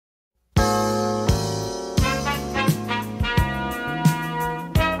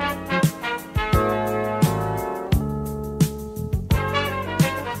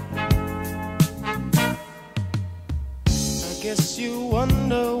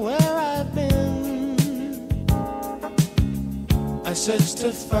search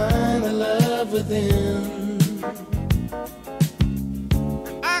to find the love within.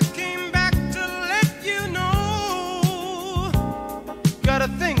 I came back to let you know, got a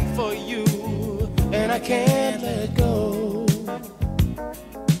thing for you, and I can't let go.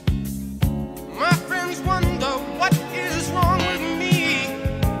 My friends wonder what is wrong with me.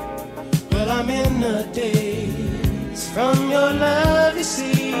 Well, I'm in a daze from your love, you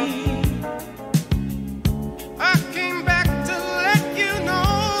see. I came back to let you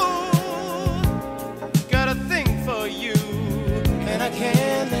know, got a thing for you, and I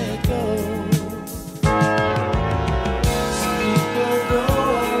can't let go. Some people go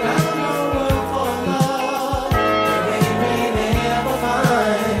around the world for love, but they may never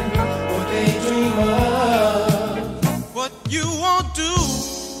find what they dream of. What you won't do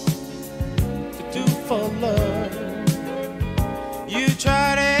to do for love, you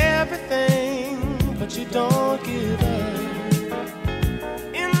tried everything, but you don't give up.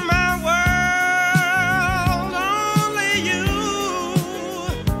 In my world, only you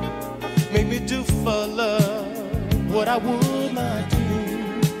make me do for love what I would not do.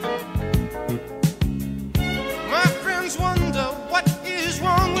 My friends wonder what is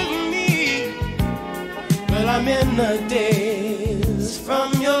wrong with me. Well, I'm in a daze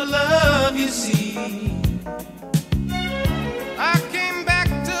from your love, you see. I came back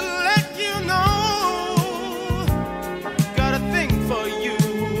to let you know, got a thing for you,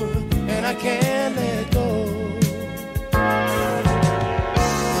 and I can't let go. Oh,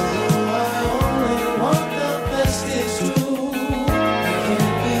 I only want the best, it's true. I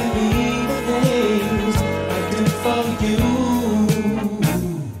can't believe the things I do for you.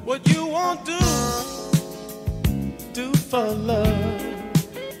 What you won't do for love.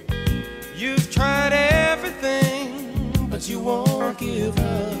 You've tried everything, but you won't give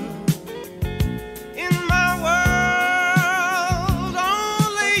up. In my world,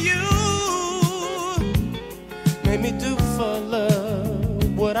 only you made me do for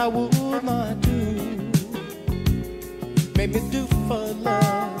love what I would not do. Made me do for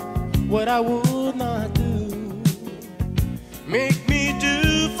love what I would not do. Make me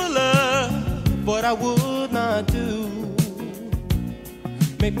do for love what I would not do.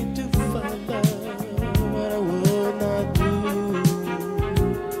 Make me do